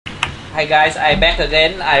Hi guys, I back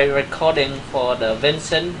again. I recording for the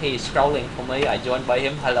Vincent. He's scrolling for me. I joined by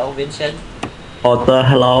him. Hello, Vincent.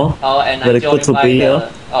 Hello. Oh, and very I joined good to by be the.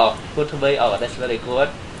 here. Oh, good to be. Oh, that's very good.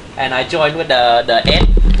 And I joined with the Ed,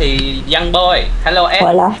 the young boy. Hello, Ed.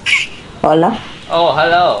 Hola. Hola. Oh,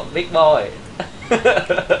 hello, big boy.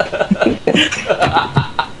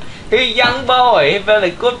 He young boy. He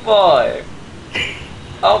very good boy.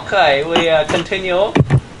 Okay, we continue.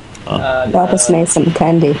 I just made some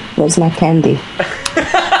candy. Where's my candy?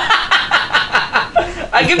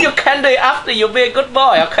 I give you candy after you be a good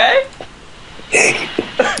boy, okay?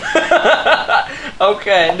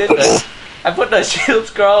 Okay, I put the shield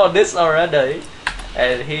scroll on this already,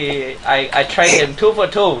 and I trade him 2 for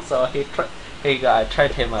 2, so I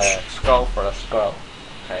trade him a scroll for a scroll.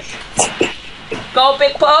 Okay. Go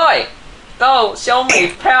big boy! Go, show me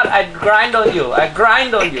proud. I grind on you.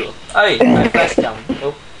 Hey, I fast jump.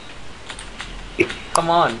 Oops. Come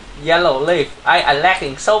on, yellow leaf. I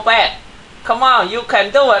lacking so bad. Come on, you can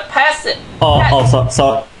do it. Pass it.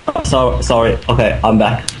 Sorry. Okay, I'm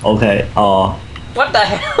back. Okay. What the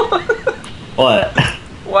hell? What?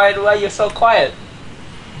 Why are you so quiet?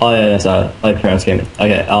 Oh yeah, sorry. My parents came in.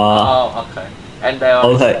 Okay. Oh, okay. And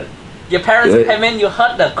Okay. Your parents came in. You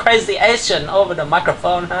heard the crazy Asian over the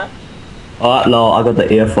microphone, huh? No, I got the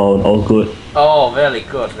earphone. All good. Oh, very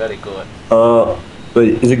good, very good.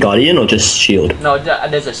 Wait, is it Guardian or just Shield? No,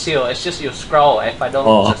 there's a shield. It's just you scroll. If I don't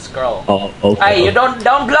use a scroll. Oh, okay. Hey, you don't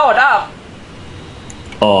blow it up.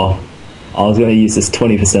 Oh, I was gonna use this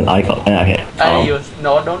 20% icon. Okay.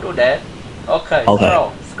 No, don't do that. Okay.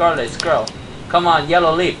 Scroll. Come on,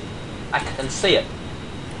 yellow leaf. I can see it.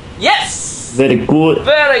 Yes. Very good.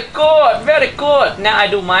 Very good. Now I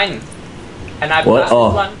do mine, and I pass this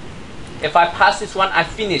one. If I pass this one, I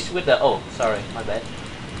finish with the. Oh, sorry, my bad.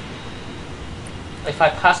 If I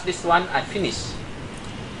pass this one, I finish.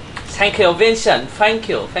 Thank you, Vincent. Thank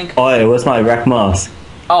you. Oh, it was my rack mask.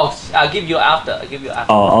 Oh, I'll give you after.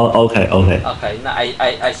 Oh, okay. Okay, now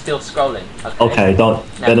I still scrolling. Okay, don't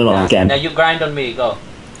again. Now you grind on me, go.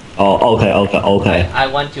 Oh, okay. I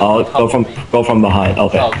want you to go from behind.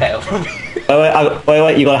 Okay. Okay.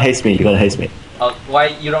 Wait, you gotta haste me. Oh, why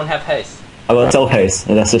you don't have haste? I got self haste,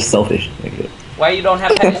 and that's just selfish. Why you don't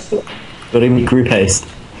have haste? Gotta give me group haste.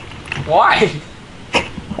 Why?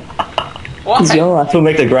 Why? To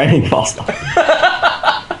make the grinding faster.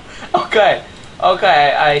 Okay,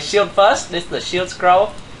 I shield first. This is the shield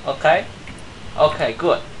scroll. Okay,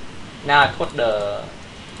 good. Now I put the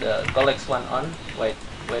Golex one on. Wait,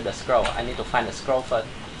 where's the scroll? I need to find the scroll first.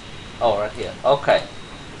 Oh, right here. Okay,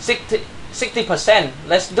 60%.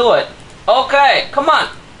 Let's do it. Okay, come on.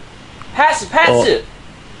 Pass it.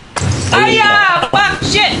 Aya, fuck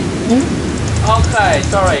shit. Okay,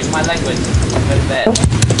 sorry, my language is very bad.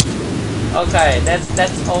 Okay,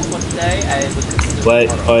 that's all for today. I will continue.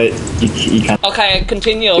 Wait, you can't. Okay,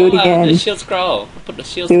 continue. Do it again. The shield scroll. Put the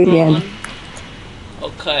shield Do it scroll again.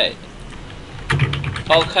 on.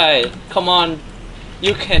 Okay, come on.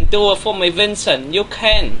 You can do it for me, Vincent. You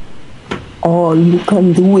can. Oh, you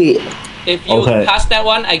can do it. If you pass that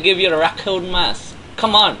one, I give you the raccoon mask.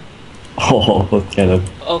 Come on. Oh, okay.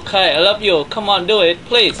 Okay, I love you. Come on, do it,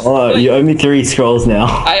 please. Oh, please. You owe me 3 scrolls now.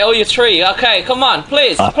 I owe you 3. Okay, come on,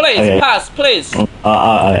 please, okay. pass, please.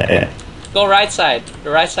 Yeah. Go right side. The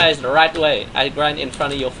right side is the right way. I grind in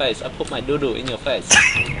front of your face. I put my doo-doo in your face.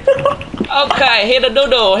 Okay, here the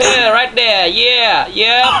doo-doo. Here, right there.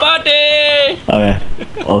 Yeah, buddy.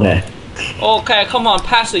 Okay. Okay, come on,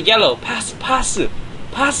 pass it, yellow. Pass it.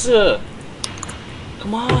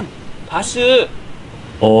 Come on, pass it.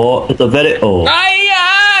 Oh, it's a very. Oh.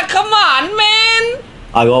 Aya, come on, man.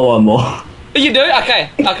 I got one more. You do?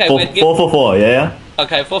 Okay. Wait, 4 for 4, yeah?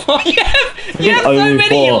 Okay, 4 for 4. Yes, so many,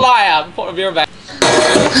 4. you liar. You're back.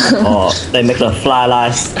 Oh, they make the fly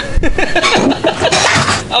lies.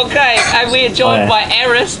 Okay, I will joined by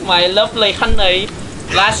Eris, my lovely honey.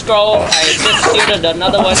 Last scroll, I just shielded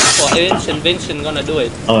another one for Vincent. Vincent gonna do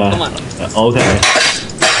it. Come on. Okay.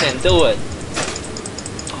 You can do it.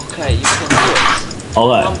 Okay, you can do it.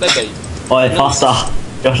 Okay. Come on, baby. Alright, faster.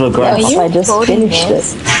 Just grab. I just finished it.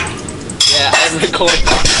 Yeah, I'm recording.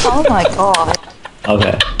 Oh my god.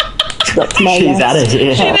 Okay. She's at it.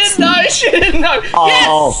 Yeah. She didn't know.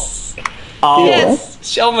 Oh. Yes.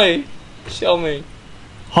 Show me.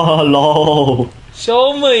 Oh, no.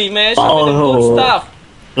 Show me, man. Show me the good stuff.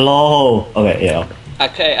 No. Okay, yeah.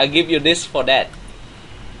 Okay, I give you this for that.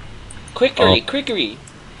 Quickly. I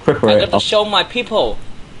got to show my people.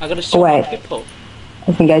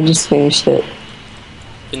 I think I just finished it.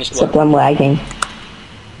 Finished Except what? I'm lagging.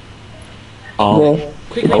 Oh.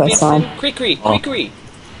 Quickly, Vincent. Quickly.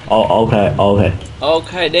 Oh, okay, okay.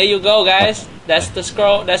 Okay, there you go, guys. That's the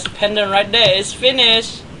scroll. That's the pendant right there. It's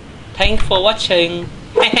finished. Thanks for watching.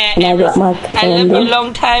 And I got my I love you candy.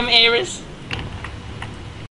 long time, Aries.